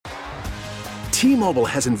T-Mobile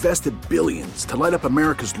has invested billions to light up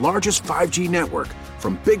America's largest 5G network,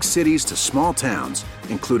 from big cities to small towns,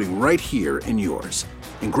 including right here in yours.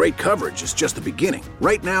 And great coverage is just the beginning.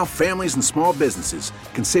 Right now, families and small businesses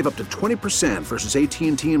can save up to 20% versus AT&T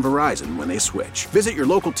and Verizon when they switch. Visit your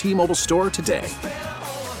local T-Mobile store today.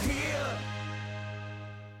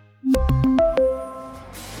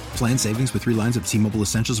 Plan savings with 3 lines of T-Mobile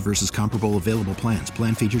Essentials versus comparable available plans.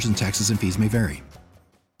 Plan features and taxes and fees may vary.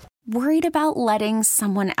 Worried about letting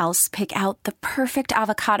someone else pick out the perfect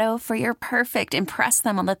avocado for your perfect impress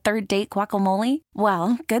them on the third date guacamole?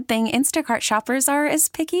 Well, good thing Instacart shoppers are as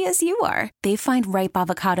picky as you are. They find ripe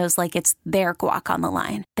avocados like it's their guac on the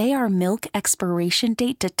line. They are milk expiration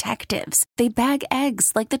date detectives. They bag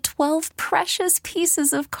eggs like the 12 precious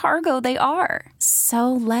pieces of cargo they are.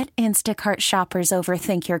 So let Instacart shoppers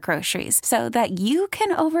overthink your groceries so that you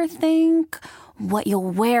can overthink what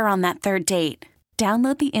you'll wear on that third date.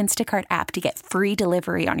 Download the Instacart app to get free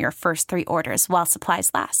delivery on your first 3 orders while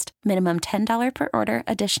supplies last. Minimum $10 per order.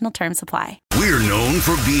 Additional terms apply. We're known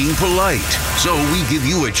for being polite, so we give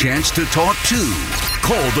you a chance to talk too.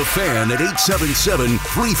 Call the Fan at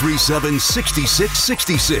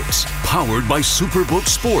 877-337-6666. Powered by Superbook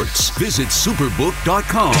Sports. Visit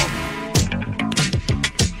superbook.com.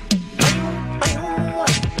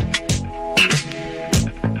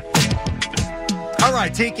 All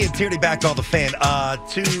right, Tiki and Tierney back on the Fan.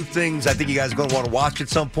 2 things I think you guys are going to want to watch at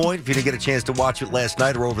some point. If you didn't get a chance to watch it last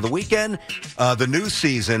night or over the weekend, the new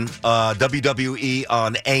season, WWE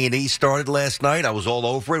on A&E started last night. I was all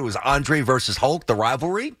over it. It was Andre versus Hulk, the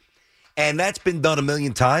rivalry. And that's been done a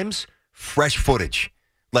million times. Fresh footage,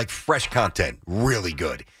 like fresh content. Really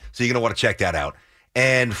good. So you're going to want to check that out.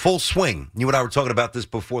 And Full Swing. You and I were talking about this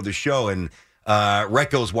before the show, and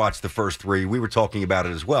Recco's watched the first 3. We were talking about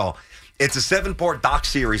it as well. It's a 7-part doc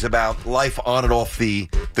series about life on and off the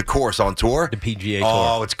course on tour. The PGA Tour.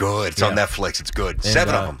 Oh, it's good. It's on Netflix. It's good. And,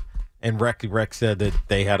 7 of them. And Rec said that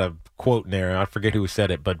they had a quote in there. I forget who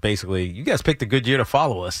said it, but basically, you guys picked a good year to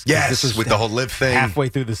follow us. Yes, this is with the whole live thing. Halfway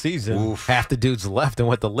through the season, half the dudes left and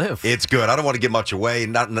went to live. It's good. I don't want to give much away,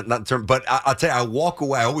 not in terms, but I'll tell you, I walk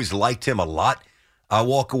away. I always liked him a lot. I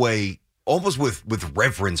walk away almost with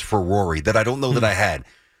reverence for Rory that I don't know that I had.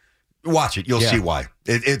 Watch it. You'll see why.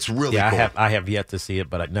 It's really cool. I have yet to see it,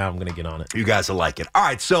 but now I'm going to get on it. You guys will like it. All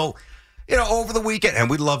right. So, over the weekend, and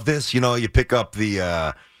we love this, you pick up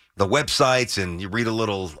the websites and you read a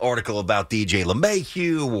little article about DJ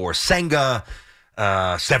LeMahieu or Senga.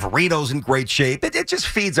 Severino's in great shape. It just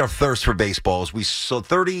feeds our thirst for baseball. We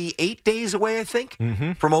 38 days away, I think,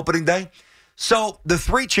 from opening day. So the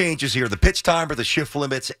 3 changes here, the pitch timer, the shift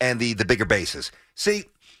limits, and the bigger bases. See,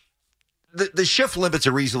 the shift limits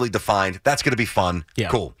are easily defined. That's going to be fun. Yeah.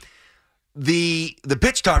 Cool. The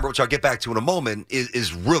pitch timer, which I'll get back to in a moment,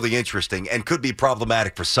 is really interesting and could be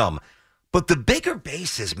problematic for some. But the bigger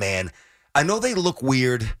bases, man, I know they look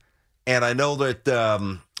weird, and I know that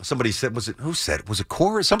somebody said, who said it? Was it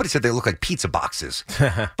Cora? Somebody said they look like pizza boxes.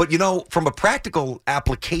 But, from a practical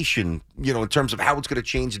application, in terms of how it's going to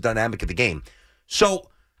change the dynamic of the game. So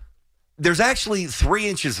there's actually 3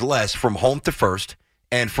 inches less from home to first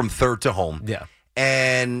and from third to home. Yeah.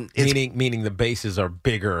 And meaning the bases are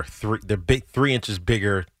bigger, they're 3 inches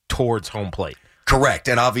bigger towards home plate. Correct.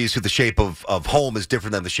 And obviously the shape of home is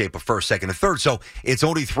different than the shape of first, second, and third. So it's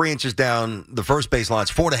only 3 inches down the first base line.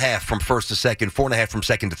 It's 4.5 from first to second, 4.5 from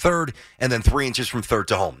second to third, and then 3 inches from third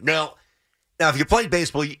to home. Now, if you play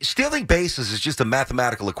baseball, stealing bases is just a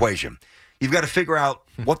mathematical equation. You've got to figure out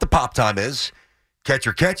what the pop time is.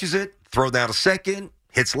 Catcher catches it, throw down to second,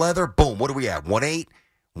 hits leather, boom. What are we at? 1-8?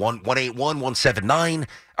 181, 179.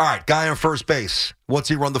 All right, guy on first base. What's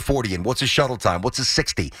he run the 40 in? What's his shuttle time? What's his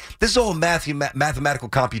 60? This is all mathematical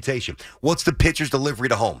computation. What's the pitcher's delivery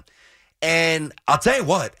to home? And I'll tell you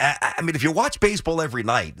what, I mean, if you watch baseball every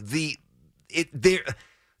night, the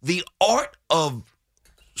art of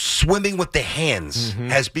swimming with the hands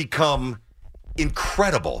has become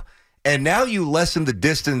incredible. And now you lessen the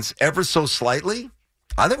distance ever so slightly.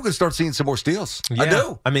 I think we're going to start seeing some more steals. Yeah. I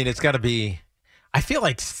do. I mean, it's got to be. I feel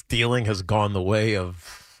like stealing has gone the way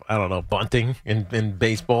of, bunting in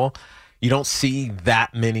baseball. You don't see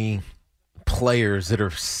that many players that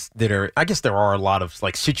are. I guess there are a lot of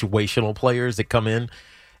like situational players that come in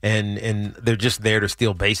and they're just there to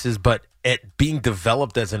steal bases. But it being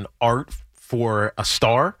developed as an art for a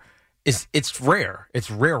star it's rare.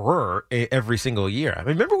 It's rarer every single year. I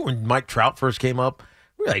mean, remember when Mike Trout first came up?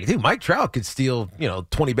 We were like, dude, Mike Trout could steal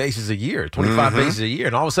 20 bases a year, 25 bases a year,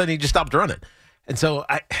 and all of a sudden he just stopped running. And so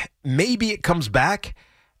maybe it comes back.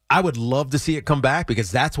 I would love to see it come back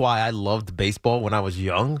because that's why I loved baseball when I was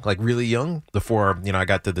young, like really young, before I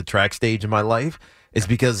got to the track stage in my life. Is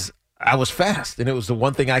because I was fast, and it was the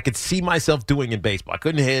one thing I could see myself doing in baseball. I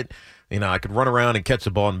couldn't hit, I could run around and catch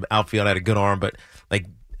the ball in the outfield. I had a good arm, but like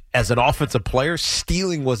as an offensive player,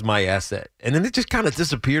 stealing was my asset, and then it just kind of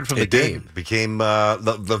disappeared from the game. It became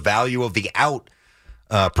the value of the out.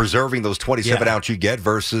 Preserving those 27 outs you get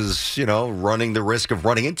versus, running the risk of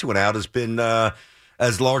running into an out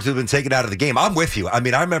has largely been taken out of the game. I'm with you. I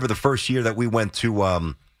mean, I remember the first year that we went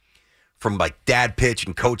to from like dad pitch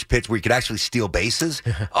and coach pitch where you could actually steal bases.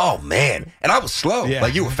 Oh, man. And I was slow. Yeah.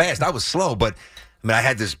 Like you were fast. I was slow, but I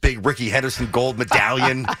had this big Ricky Henderson gold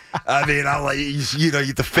medallion. I like,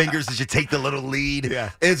 the fingers as you take the little lead.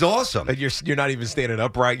 Yeah. It's awesome. And you're not even standing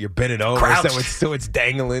upright. You're bending over. Crouched. So it's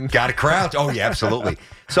dangling. Got to crouch. Oh, yeah, absolutely.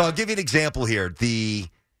 So I'll give you an example here.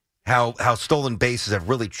 How stolen bases have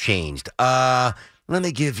really changed. Let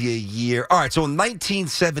me give you a year. All right, so in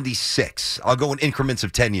 1976, I'll go in increments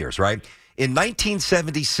of 10 years, right? In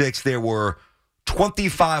 1976, there were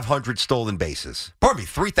 2,500 stolen bases. Pardon me,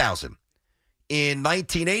 3,000. In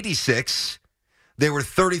 1986, there were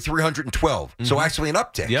 3,312. So actually an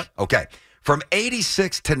uptick. Yep. Okay. From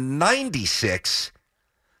 86 to 96,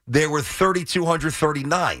 there were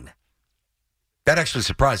 3,239. That actually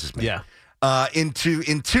surprises me. Yeah. In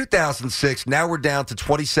 2006, now we're down to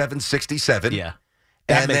 2,767. Yeah.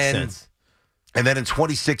 That makes sense. And then in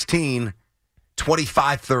 2016,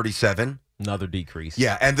 2,537. Another decrease.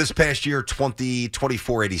 Yeah. And this past year,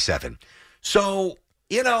 2,487. So,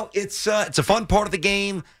 it's a fun part of the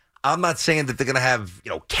game. I'm not saying that they're going to have,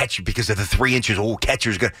 catch because of the 3 inches. Oh,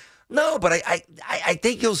 catcher's going to. No, but I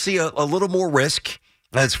think you'll see a little more risk.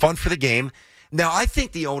 And it's fun for the game. Now, I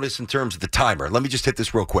think the onus in terms of the timer, let me just hit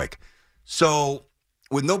this real quick. So,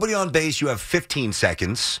 with nobody on base, you have 15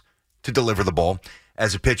 seconds to deliver the ball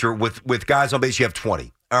as a pitcher. With guys on base, you have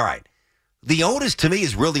 20. All right. The onus to me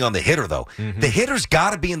is really on the hitter, though. Mm-hmm. The hitter's got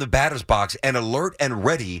to be in the batter's box and alert and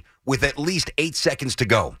ready with at least 8 seconds to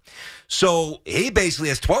go. So he basically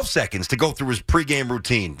has 12 seconds to go through his pregame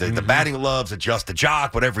routine. The batting gloves, adjust the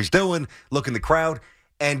jock, whatever he's doing, look in the crowd,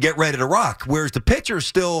 and get ready to rock. Whereas the pitcher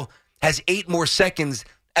still has 8 more seconds,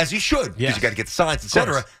 as he should, because you got to get the signs,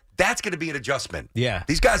 etc. That's going to be an adjustment. Yeah.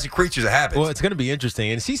 These guys are creatures of habit. Well, it's going to be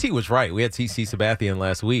interesting. And CC was right. We had CC Sabathian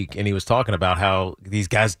last week, and he was talking about how these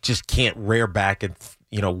guys just can't rear back and,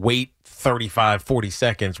 wait 35, 40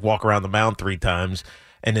 seconds, walk around the mound 3 times,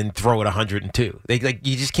 and then throw it 102.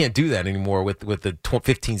 You just can't do that anymore with the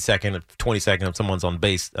 15 second, 20 second of someone's on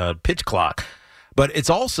base pitch clock. But it's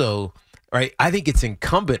also, right, I think it's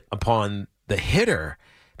incumbent upon the hitter,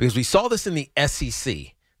 because we saw this in the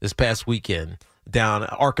SEC this past weekend. Down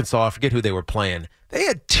Arkansas, I forget who they were playing. They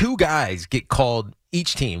had 2 guys get called,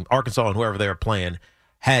 each team, Arkansas and whoever they were playing,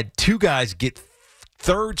 had 2 guys get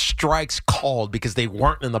 3rd strikes called because they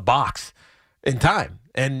weren't in the box in time.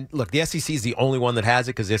 And look, the SEC is the only one that has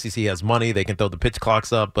it because the SEC has money. They can throw the pitch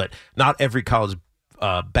clocks up, but not every college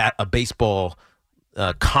baseball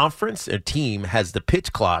conference or team has the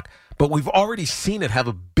pitch clock. But we've already seen it have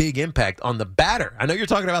a big impact on the batter. I know you're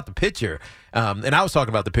talking about the pitcher, and I was talking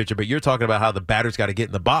about the pitcher, but you're talking about how the batter's got to get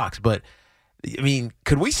in the box. But,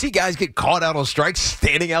 could we see guys get caught out on strikes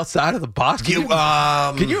standing outside of the box?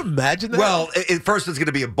 Can you imagine that? Well, first it's going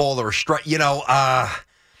to be a ball or a strike.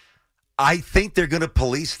 I think they're going to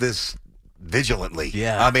police this vigilantly.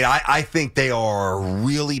 Yeah. I think they are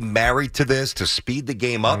really married to this to speed the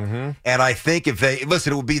game up. Mm-hmm. And I think it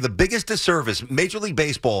would be the biggest disservice, Major League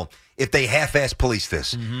Baseball, if they half-ass police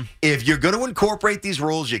this. Mm-hmm. If you're going to incorporate these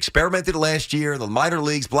rules, you experimented last year, the minor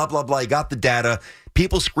leagues, blah, blah, blah, you got the data,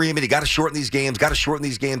 people screaming, you got to shorten these games, got to shorten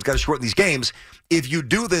these games, got to shorten these games. If you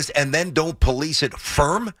do this and then don't police it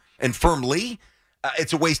firmly,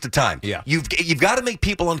 it's a waste of time. Yeah. You've got to make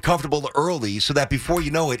people uncomfortable early so that before you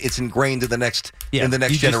know it, it's ingrained in the next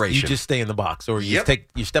generation. You just stay in the box, or you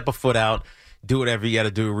step a foot out, do whatever you got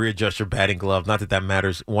to do, readjust your batting glove. Not that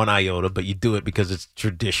matters one iota, but you do it because it's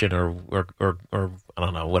tradition or I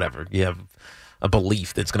don't know, whatever. You have a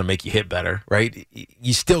belief that's going to make you hit better, right?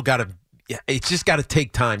 You still got to. It's just got to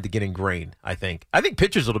take time to get ingrained. I think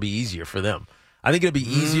pitchers will be easier for them. I think it'll be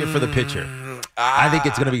easier for the pitcher. I think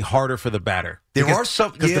it's going to be harder for the batter. Because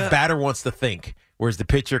the batter wants to think, whereas the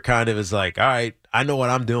pitcher kind of is like, all right, I know what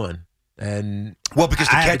I'm doing. And because the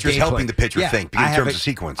catcher's helping the pitcher think in terms of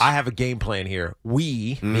sequence. I have a game plan here.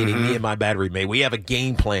 Meaning me and my battery mate, we have a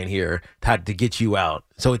game plan here to get you out.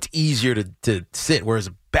 So it's easier to sit, whereas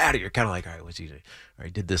bad, you're kind of like, all right, what's he doing? All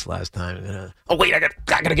right, did this last time. And then, oh wait, I got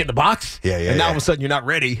to get in the box. And now all of a sudden you're not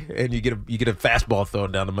ready, and you get a fastball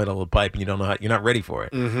thrown down the middle of the pipe, and you don't know you're not ready for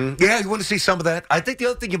it. Mm-hmm. Yeah, you want to see some of that. I think the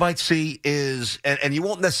other thing you might see is, and you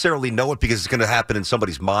won't necessarily know it because it's going to happen in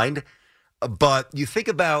somebody's mind, but you think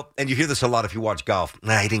about, and you hear this a lot if you watch golf.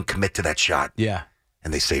 He didn't commit to that shot. Yeah.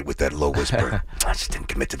 And they say it with that low whisper. I just didn't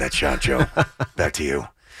commit to that shot, Joe. Back to you.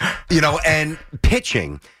 And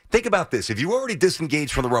pitching. Think about this. If you already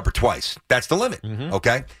disengaged from the rubber twice, that's the limit,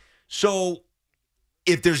 okay? So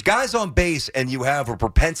if there's guys on base and you have a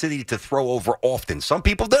propensity to throw over often, some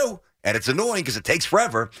people do, and it's annoying because it takes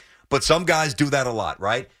forever, but some guys do that a lot,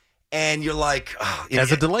 right? And you're like...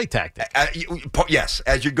 as a delay tactic. Yes.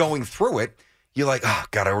 As you're going through it, you're like, oh,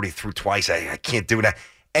 God, I already threw twice. I can't do that.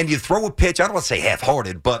 And you throw a pitch, I don't want to say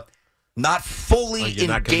half-hearted, but not fully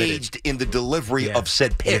engaged in the delivery of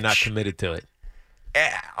said pitch. You're not committed to it.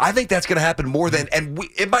 I think that's going to happen more than, and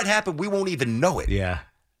it might happen, we won't even know it. Yeah.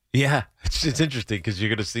 Yeah. It's interesting because you're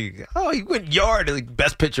going to see, he went yard, like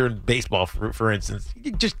best pitcher in baseball, for instance.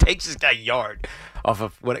 He just takes this guy yard off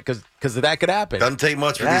of what, because that could happen. Doesn't take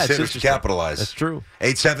much for these hitters to capitalize. That's true.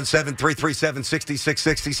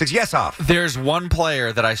 877-337-6666. Yes, Hoff. There's one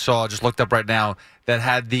player that I saw, just looked up right now, that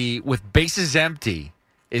had with bases empty,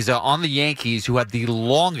 is on the Yankees, who had the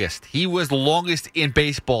longest. He was the longest in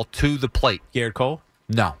baseball to the plate. Garrett Cole?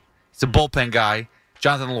 No. It's a bullpen guy,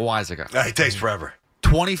 Jonathan Loaizaga. He takes forever.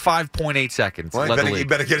 25.8 seconds. Well, he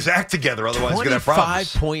better get his act together, otherwise he's going to have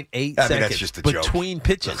problems. 25.8 seconds. That's just a joke. Between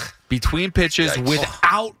pitches. Between pitches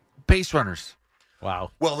without base runners.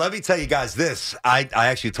 Wow. Well, let me tell you guys this. I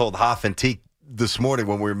actually told Hoff and Teak this morning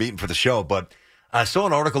when we were meeting for the show, but I saw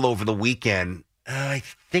an article over the weekend. I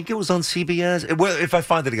think it was on CBS. Well, if I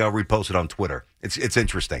find it, I'll repost it on Twitter. It's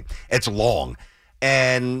interesting. It's long.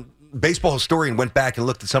 And baseball historian went back and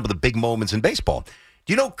looked at some of the big moments in baseball.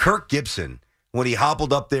 Do you know Kirk Gibson, when he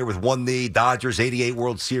hobbled up there with one knee, Dodgers 88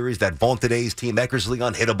 World Series, that vaunted A's team, Eckersley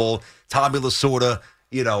unhittable, Tommy Lasorda,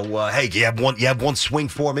 hey, you have one swing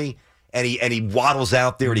for me? And he waddles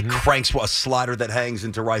out there and he cranks a slider that hangs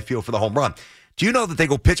into right field for the home run. Do you know that they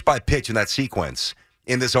go pitch by pitch in that sequence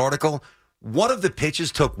in this article? One of the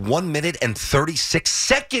pitches took 1 minute and 36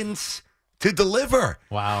 seconds to deliver.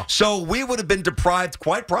 Wow. So we would have been deprived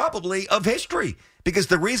quite probably of history because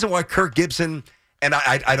the reason why Kirk Gibson, and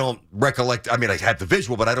I don't recollect, I mean, I had the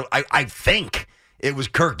visual, but I think it was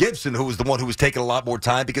Kirk Gibson who was the one who was taking a lot more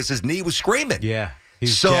time because his knee was screaming. Yeah.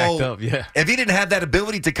 He's jacked up, yeah. If he didn't have that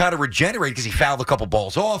ability to kind of regenerate because he fouled a couple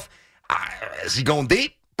balls off, is he going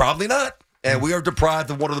deep? Probably not. And we are deprived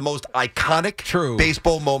of one of the most iconic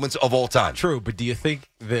baseball moments of all time. True, but do you think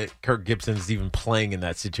that Kirk Gibson's even playing in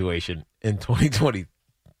that situation in 2022?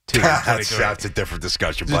 That's a different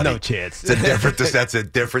discussion, buddy. There's no chance. That's a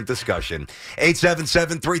different discussion.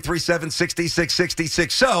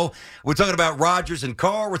 877-337-6666. So we're talking about Rodgers and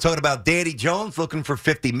Carr. We're talking about Danny Jones looking for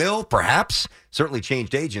 $50 million, perhaps. Certainly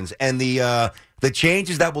changed agents. And the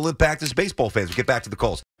changes that will impact us baseball fans. We'll get back to the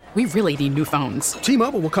calls. We really need new phones.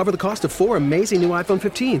 T-Mobile will cover the cost of 4 amazing new iPhone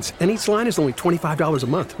 15s, and each line is only $25 a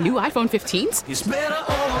month. New iPhone 15s? It's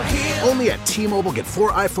better over here. Only at T-Mobile, get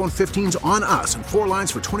 4 iPhone 15s on us and 4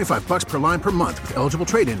 lines for $25 per line per month with eligible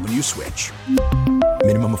trade-in when you switch.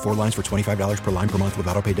 Minimum of 4 lines for $25 per line per month with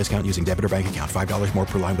autopay discount using debit or bank account. $5 more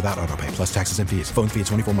per line without autopay, plus taxes and fees. Phone fee at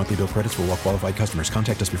 24 monthly bill credits for well-qualified customers.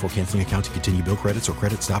 Contact us before canceling account to continue bill credits or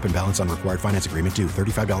credit stop and balance on required finance agreement due.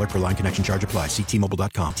 $35 per line connection charge applies. See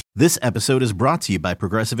T-Mobile.com. This episode is brought to you by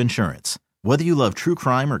Progressive Insurance. Whether you love true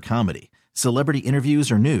crime or comedy, celebrity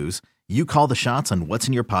interviews or news, you call the shots on what's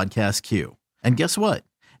in your podcast queue. And guess what?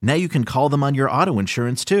 Now you can call them on your auto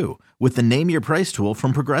insurance too with the Name Your Price tool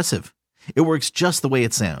from Progressive. It works just the way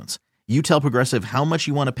it sounds. You tell Progressive how much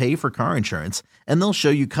you want to pay for car insurance, and they'll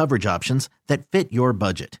show you coverage options that fit your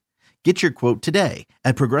budget. Get your quote today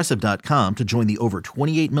at Progressive.com to join the over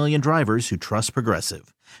 28 million drivers who trust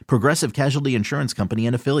Progressive. Progressive Casualty Insurance Company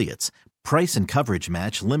and Affiliates. Price and coverage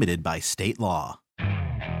match limited by state law.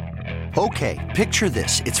 Okay, picture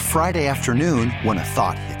this. It's Friday afternoon when a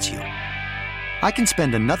thought hits you. I can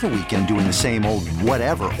spend another weekend doing the same old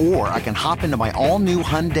whatever, or I can hop into my all-new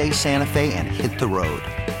Hyundai Santa Fe and hit the road.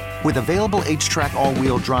 With available H-Track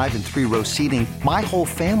all-wheel drive and 3-row seating, my whole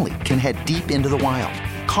family can head deep into the wild.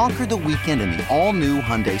 Conquer the weekend in the all-new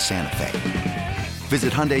Hyundai Santa Fe.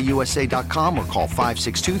 Visit HyundaiUSA.com or call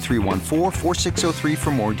 562-314-4603 for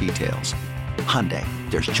more details. Hyundai,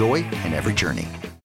 there's joy in every journey.